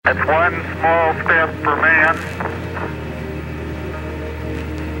It's one small step for man,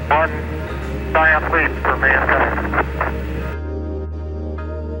 one giant leap for mankind.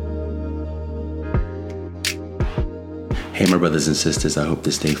 Hey, my brothers and sisters, I hope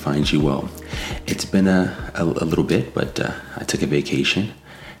this day finds you well. It's been a little bit, but I took a vacation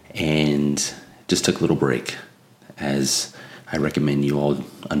and just took a little break, as I recommend you all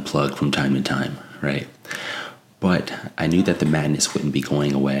unplug from time to time, right? But I knew that the madness wouldn't be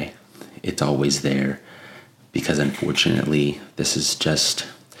going away. It's always there, because unfortunately,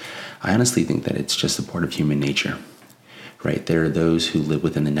 I honestly think that it's just a part of human nature, right? There are those who live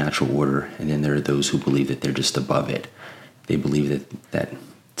within the natural order, and then there are those who believe that they're just above it. They believe that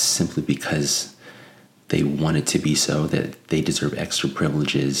simply because they want it to be so, that they deserve extra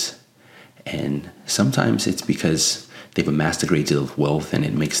privileges. And sometimes it's because they've amassed a great deal of wealth, and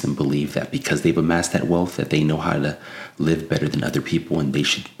it makes them believe that because they've amassed that wealth, that they know how to live better than other people, and they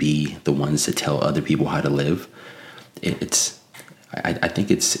should be the ones to tell other people how to live. I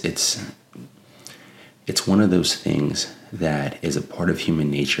think it's one of those things that is a part of human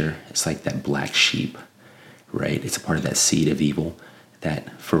nature. It's like that black sheep, right? It's a part of that seed of evil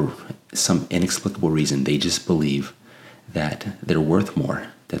that for some inexplicable reason, they just believe that they're worth more,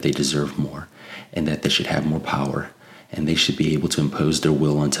 that they deserve more, and that they should have more power, and they should be able to impose their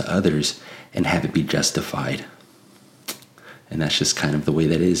will onto others and have it be justified. And that's just kind of the way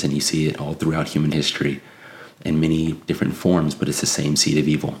that is, and you see it all throughout human history in many different forms, but it's the same seed of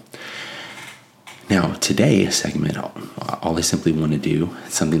evil. Now, today's segment, all I simply want to do,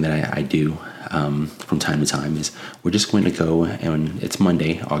 something that I do from time to time, is we're just going to go, and it's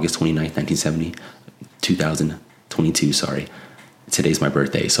Monday, August 29th, 2022, sorry. Today's my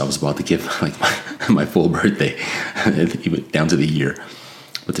birthday, so I was about to give like my full birthday, even down to the year.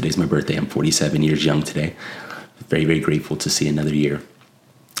 But today's my birthday. I'm 47 years young today. Very, very grateful to see another year.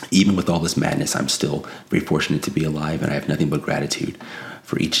 Even with all this madness, I'm still very fortunate to be alive, and I have nothing but gratitude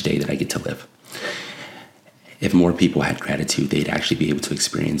for each day that I get to live. If more people had gratitude, they'd actually be able to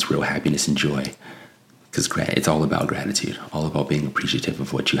experience real happiness and joy, because it's all about gratitude, all about being appreciative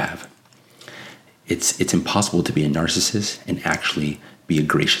of what you have. It's impossible to be a narcissist and actually be a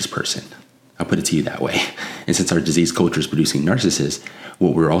gracious person. I'll put it to you that way. And since our disease culture is producing narcissists,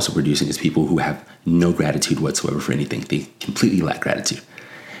 what we're also producing is people who have no gratitude whatsoever for anything. They completely lack gratitude.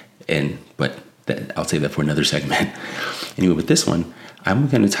 But I'll save that for another segment. Anyway, with this one, I'm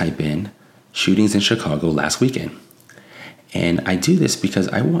going to type in shootings in Chicago last weekend. And I do this because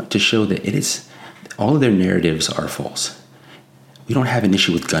I want to show that all of their narratives are false. We don't have an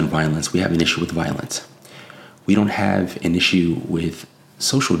issue with gun violence. We have an issue with violence. We don't have an issue with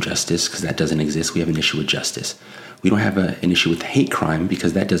social justice, because that doesn't exist. We have an issue with justice. We don't have an issue with hate crime,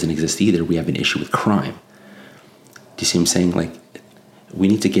 because that doesn't exist either. We have an issue with crime. Do you see what I'm saying? Like, we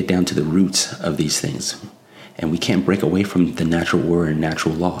need to get down to the roots of these things, and we can't break away from the natural order and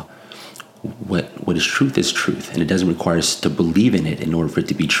natural law. What is truth, and it doesn't require us to believe in it in order for it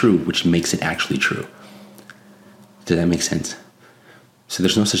to be true, which makes it actually true. Does that make sense? So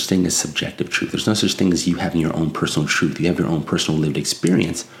there's no such thing as subjective truth. There's no such thing as you having your own personal truth. You have your own personal lived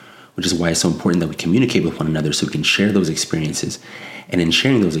experience, which is why it's so important that we communicate with one another so we can share those experiences. And in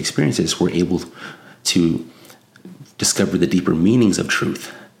sharing those experiences, we're able to discover the deeper meanings of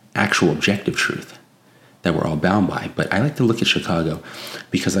truth, actual objective truth that we're all bound by. But I like to look at Chicago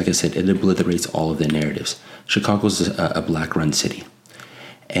because, like I said, it obliterates all of the narratives. Chicago's a black-run city,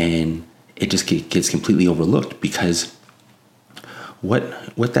 and it just gets completely overlooked because what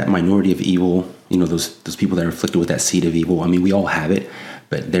that minority of evil, those people that are afflicted with that seed of evil, I mean, we all have it,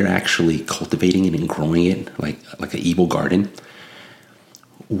 but they're actually cultivating it and growing it like an evil garden.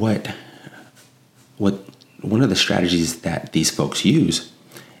 One of the strategies that these folks use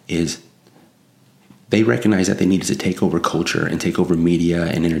is they recognize that they needed to take over culture and take over media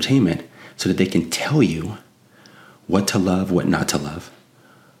and entertainment so that they can tell you what to love, what not to love,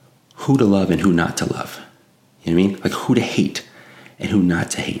 who to love and who not to love. You know what I mean? Like who to hate and who not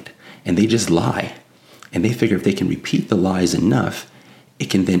to hate. And they just lie. And they figure if they can repeat the lies enough,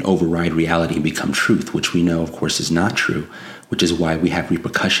 it can then override reality and become truth, which we know, of course, is not true, which is why we have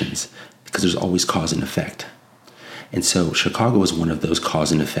repercussions, because there's always cause and effect. And so Chicago is one of those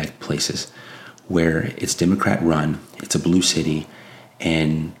cause and effect places where it's Democrat run, it's a blue city,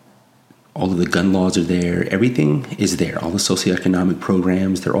 and all of the gun laws are there. Everything is there. All the socioeconomic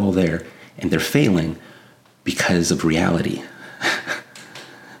programs, they're all there, and they're failing because of reality.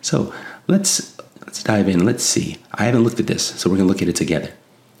 So let's dive in. Let's see. I haven't looked at this, so we're going to look at it together.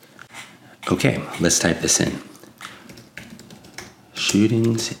 Okay, let's type this in.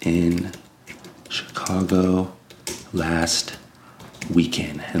 Shootings in Chicago last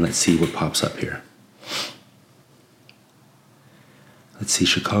weekend. And let's see what pops up here. Let's see,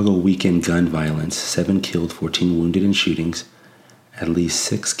 Chicago weekend gun violence, 7 killed, 14 wounded in shootings. At least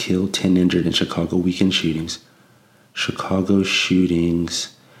 6 killed, 10 injured in Chicago weekend shootings. Chicago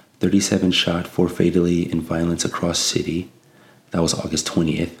shootings, 37 shot, 4 fatally in violence across city. That was August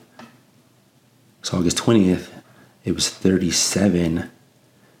 20th. So August 20th, it was 37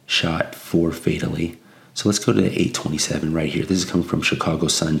 shot, 4 fatally. So let's go to 8/27 right here. This is coming from Chicago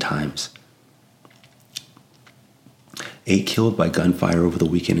Sun-Times. 8 killed by gunfire over the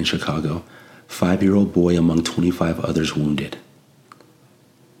weekend in Chicago. 5-year-old boy among 25 others wounded.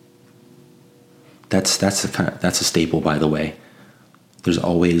 That's a staple, by the way. There's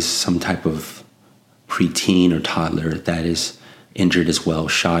always some type of preteen or toddler that is injured as well,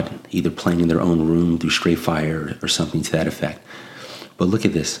 shot either playing in their own room through stray fire or something to that effect. But look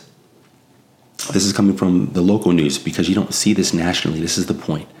at this. This is coming from the local news because you don't see this nationally. This is the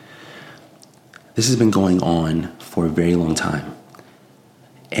point. This has been going on for a very long time.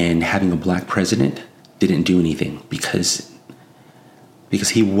 And having a black president didn't do anything because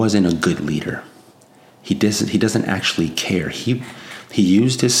he wasn't a good leader. He doesn't actually care. He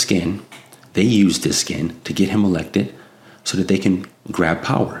used his skin. They used his skin to get him elected so that they can grab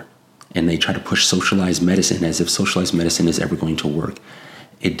power. And they try to push socialized medicine as if socialized medicine is ever going to work.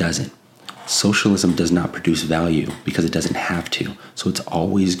 It doesn't. Socialism does not produce value because it doesn't have to. So it's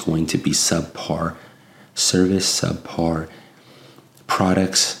always going to be subpar service, subpar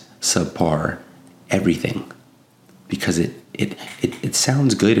products, subpar everything. Because it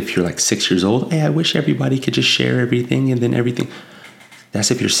sounds good if you're like 6 years old. Hey, I wish everybody could just share everything and then everything.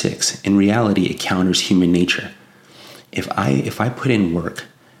 That's if you're 6. In reality, it counters human nature. If I put in work,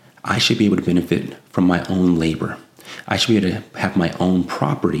 I should be able to benefit from my own labor. I should be able to have my own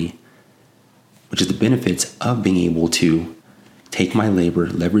property, which is the benefits of being able to take my labor,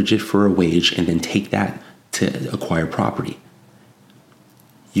 leverage it for a wage, and then take that to acquire property.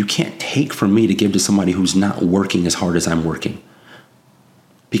 You can't take from me to give to somebody who's not working as hard as I'm working,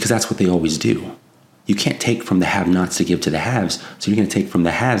 because that's what they always do. You can't take from the have-nots to give to the haves, so you're going to take from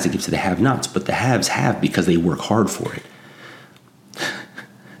the haves to give to the have-nots, but the haves have because they work hard for it.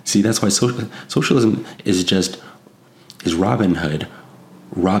 See, that's why socialism is Robin Hood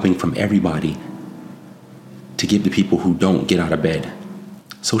robbing from everybody to give to people who don't get out of bed.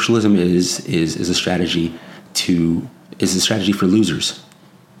 Socialism is a strategy for losers.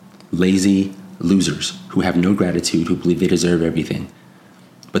 Lazy losers who have no gratitude, who believe they deserve everything,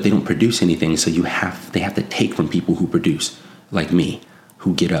 but they don't produce anything. So they have to take from people who produce, like me,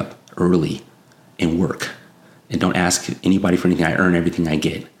 who get up early and work and don't ask anybody for anything. I earn everything I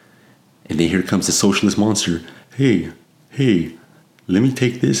get. And then here comes the socialist monster. Hey, let me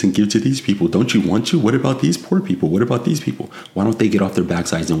take this and give to these people. Don't you want to? What about these poor people? What about these people? Why don't they get off their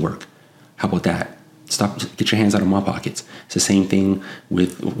backsides and work? How about that? Stop, get your hands out of my pockets. It's the same thing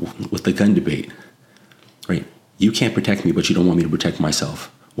with the gun debate, right? You can't protect me, but you don't want me to protect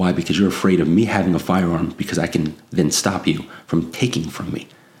myself. Why? Because you're afraid of me having a firearm because I can then stop you from taking from me.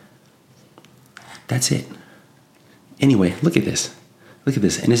 That's it. Anyway, look at this. Look at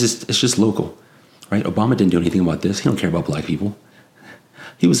this. And it's just local, right? Obama didn't do anything about this. He don't care about black people.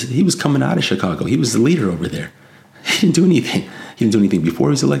 He was coming out of Chicago. He was the leader over there. He didn't do anything. He didn't do anything before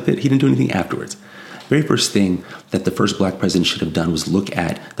he was elected. He didn't do anything afterwards. Very first thing that the first black president should have done was look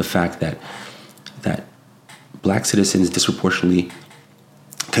at the fact that black citizens disproportionately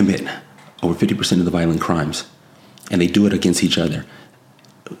commit over 50% of the violent crimes, and they do it against each other.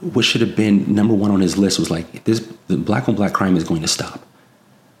 What should have been number one on his list was like, the black on black crime is going to stop.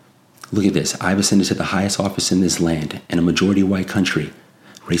 Look at this. I've ascended to the highest office in this land in a majority white country.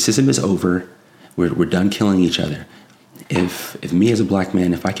 Racism is over. We're done killing each other. If me as a black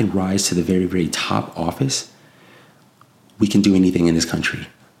man, if I can rise to the very, very top office, we can do anything in this country.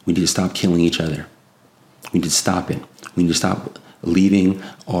 We need to stop killing each other. We need to stop it. We need to stop leaving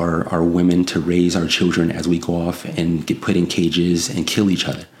our women to raise our children as we go off and get put in cages and kill each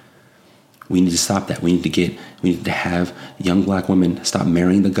other. We need to stop that. We need to have young black women stop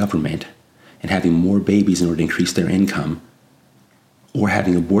marrying the government and having more babies in order to increase their income, or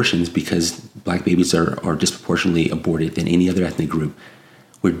having abortions because black babies are disproportionately aborted than any other ethnic group.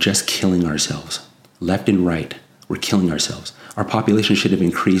 We're just killing ourselves. Left and right, we're killing ourselves. Our population should have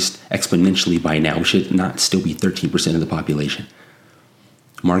increased exponentially by now. We should not still be 13% of the population.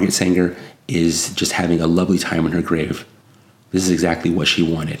 Margaret Sanger is just having a lovely time in her grave. This is exactly what she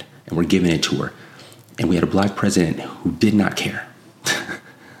wanted, and we're giving it to her. And we had a black president who did not care.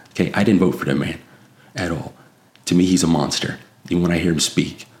 Okay, I didn't vote for that man at all. To me, he's a monster. Even when I hear him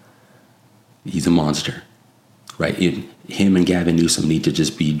speak, he's a monster, right? Him and Gavin Newsom need to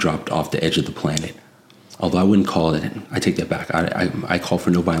just be dropped off the edge of the planet. Although I wouldn't call it, I take that back. I call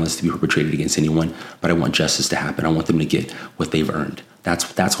for no violence to be perpetrated against anyone, but I want justice to happen. I want them to get what they've earned.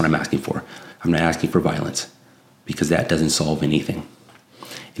 That's what I'm asking for. I'm not asking for violence because that doesn't solve anything.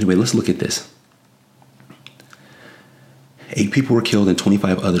 Anyway, let's look at this. 8 people were killed and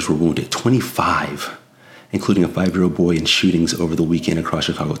 25 others were wounded. 25, including a 5-year-old boy in shootings over the weekend across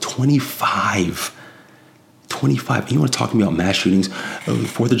Chicago. 25. You want to talk to me about mass shootings?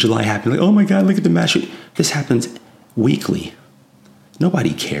 4th of July happened. Like, oh my God, look at the mass shooting. This happens weekly.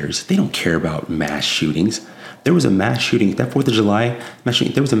 Nobody cares. They don't care about mass shootings. There was a mass shooting, that 4th of July mass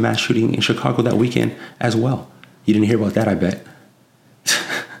shooting, there was a mass shooting in Chicago that weekend as well. You didn't hear about that, I bet.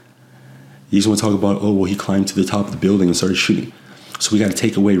 You just want to talk about, oh, well, he climbed to the top of the building and started shooting. So we got to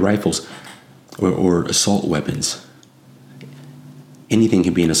take away rifles or assault weapons. Anything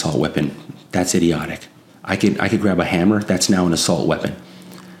can be an assault weapon. That's idiotic. I could grab a hammer. That's now an assault weapon.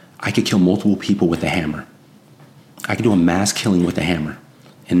 I could kill multiple people with a hammer. I could do a mass killing with a hammer.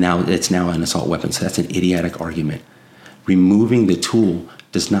 And now it's now an assault weapon. So that's an idiotic argument. Removing the tool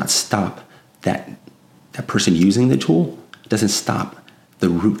does not stop that person using the tool. Doesn't stop the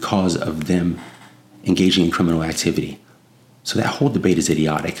root cause of them engaging in criminal activity. So that whole debate is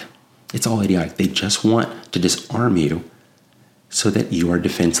idiotic. It's all idiotic. They just want to disarm you so that you are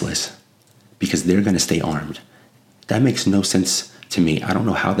defenseless because they're going to stay armed. That makes no sense to me. I don't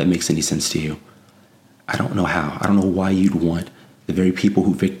know how that makes any sense to you. I don't know how. I don't know why you'd want the very people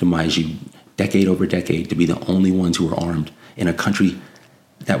who victimize you decade over decade to be the only ones who are armed in a country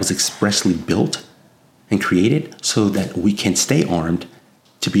that was expressly built and created so that we can stay armed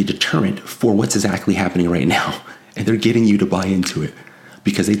to be a deterrent for what's exactly happening right now. And they're getting you to buy into it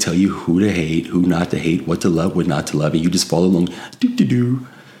because they tell you who to hate, who not to hate, what to love, what not to love, and you just follow along.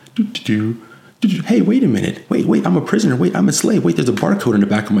 Hey, wait a minute. Wait, I'm a prisoner. Wait, I'm a slave. Wait, there's a barcode on the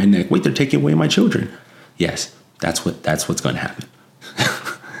back of my neck. Wait, they're taking away my children. Yes, that's what's going to happen.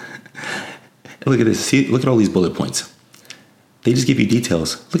 Look at this. See, look at all these bullet points. They just give you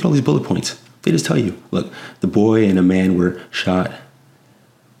details. Look at all these bullet points. They just tell you, look, the boy and a man were shot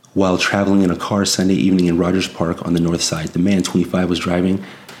while traveling in a car Sunday evening in Rogers Park on the north side. The man, 25, was driving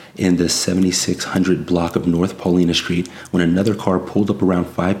in the 7600 block of North Paulina Street when another car pulled up around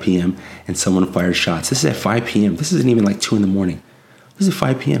 5 p.m. and someone fired shots. This is at 5 p.m. This isn't even like 2 in the morning. This is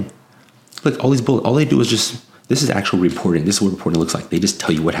 5 p.m. Look, all these bullets, all they do is just, this is actual reporting. This is what reporting looks like. They just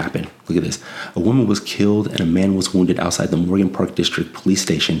tell you what happened. Look at this. A woman was killed and a man was wounded outside the Morgan Park District Police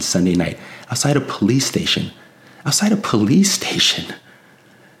Station Sunday night. Outside a police station. Outside a police station.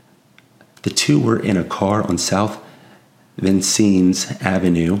 The two were in a car on South Vincennes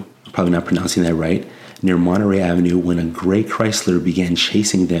Avenue, probably not pronouncing that right, near Monterey Avenue when a gray Chrysler began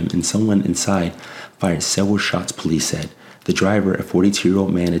chasing them and someone inside fired several shots, police said. The driver, a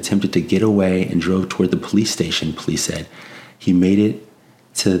 42-year-old man, attempted to get away and drove toward the police station, police said. He made it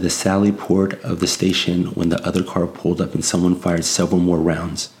to the sally port of the station when the other car pulled up and someone fired several more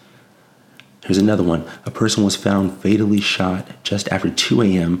rounds. Here's another one. A person was found fatally shot just after 2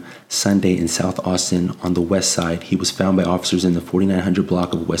 a.m. Sunday in South Austin on the west side. He was found by officers in the 4900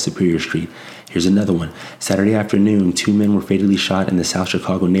 block of West Superior Street. Here's another one. Saturday afternoon, 2 men were fatally shot in the South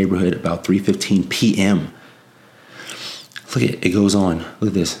Chicago neighborhood about 3:15 p.m. Look at it goes on. Look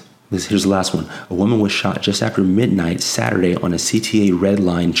at this. Here's the last one. A woman was shot just after midnight Saturday on a CTA Red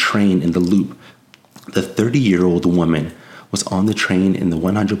Line train in the Loop. The 30-year-old woman was on the train in the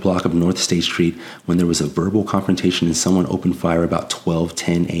 100 block of North State Street when there was a verbal confrontation and someone opened fire about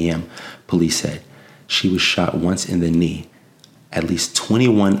 12:10 a.m., police said. She was shot once in the knee. At least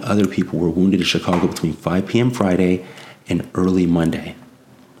 21 other people were wounded in Chicago between 5 p.m. Friday and early Monday.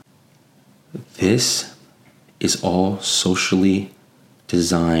 This is all socially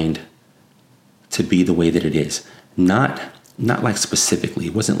designed to be the way that it is. Not like specifically.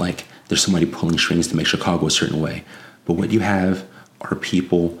 It wasn't like there's somebody pulling strings to make Chicago a certain way. But what you have are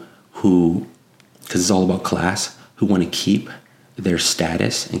people who, because it's all about class, who want to keep their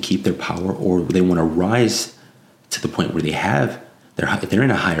status and keep their power, or they want to rise to the point where they're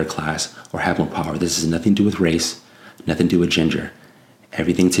in a higher class or have more power. This has nothing to do with race, nothing to do with gender.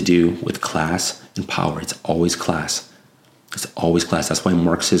 Everything to do with class and power. It's always class. It's always class. That's why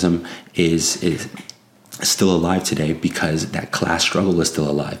Marxism is still alive today, because that class struggle is still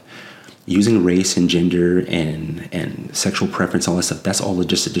alive. Using race and gender and sexual preference, all that stuff, that's all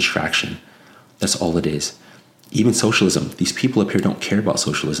just a distraction. That's all it is. Even socialism, these people up here don't care about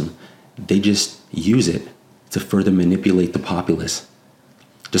socialism. They just use it to further manipulate the populace.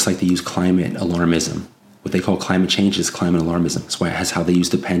 Just like they use climate alarmism. What they call climate change is climate alarmism. That's how they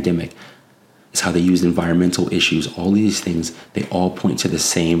use the pandemic. It's how they use environmental issues. All these things, they all point to the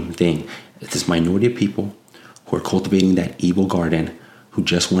same thing. It's this minority of people who are cultivating that evil garden, who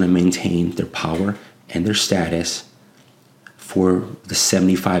just want to maintain their power and their status for the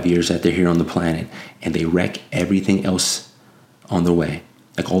 75 years that they're here on the planet, and they wreck everything else on their way.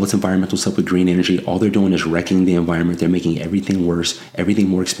 Like all this environmental stuff with green energy, all they're doing is wrecking the environment. They're making everything worse, everything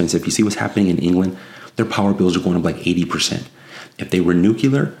more expensive. You see what's happening in England? Their power bills are going up like 80%. If they were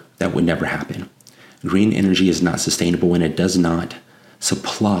nuclear, that would never happen. Green energy is not sustainable, and it does not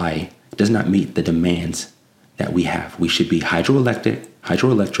meet the demands that we have. We should be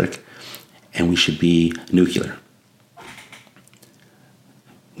hydroelectric, and we should be nuclear.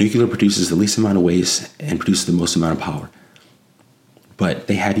 Nuclear produces the least amount of waste and produces the most amount of power. But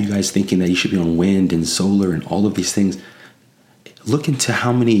they have you guys thinking that you should be on wind and solar and all of these things. Look into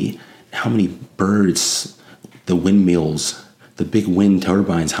how many birds, the windmills, the big wind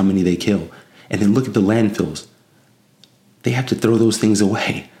turbines, how many they kill. And then look at the landfills. They have to throw those things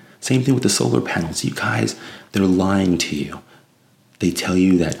away. Same thing with the solar panels. You guys, they're lying to you. They tell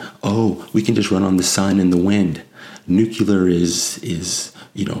you that, oh, we can just run on the sun and the wind. Nuclear is it's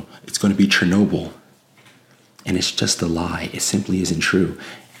going to be Chernobyl. And it's just a lie. It simply isn't true.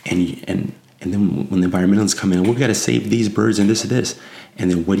 And then when the environmentalists come in, we've got to save these birds and this. And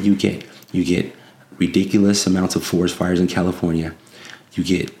then what do you get? You get ridiculous amounts of forest fires in California. You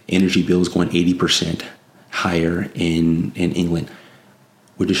get energy bills going 80% higher in England.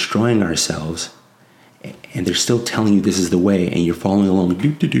 We're destroying ourselves, and they're still telling you this is the way, and you're following along.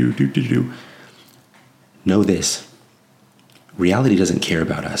 Do. Know this. Reality doesn't care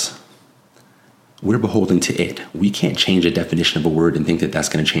about us. We're beholden to it. We can't change a definition of a word and think that that's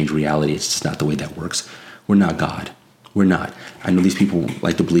going to change reality. It's just not the way that works. We're not God. We're not. I know these people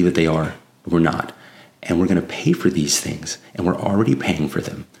like to believe that they are, but we're not. And we're going to pay for these things, and we're already paying for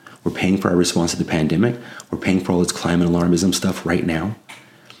them. We're paying for our response to the pandemic. We're paying for all this climate alarmism stuff right now.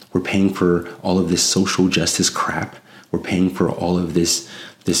 We're paying for all of this social justice crap. We're paying for all of this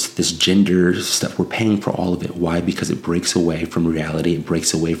gender stuff. We're paying for all of it. Why? Because it breaks away from reality. It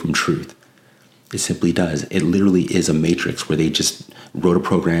breaks away from truth. It simply does. It literally is a matrix where they just wrote a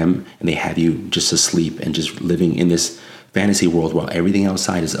program and they have you just asleep and just living in this fantasy world while everything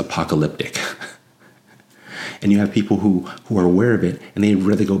outside is apocalyptic. And you have people who are aware of it, and they'd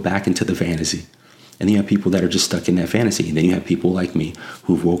rather go back into the fantasy. And then you have people that are just stuck in that fantasy. And then you have people like me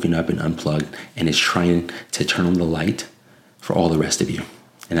who've woken up and unplugged and is trying to turn on the light for all the rest of you.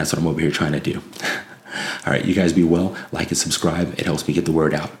 And that's what I'm over here trying to do. All right, you guys be well. Like and subscribe. It helps me get the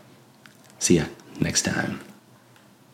word out. See ya next time.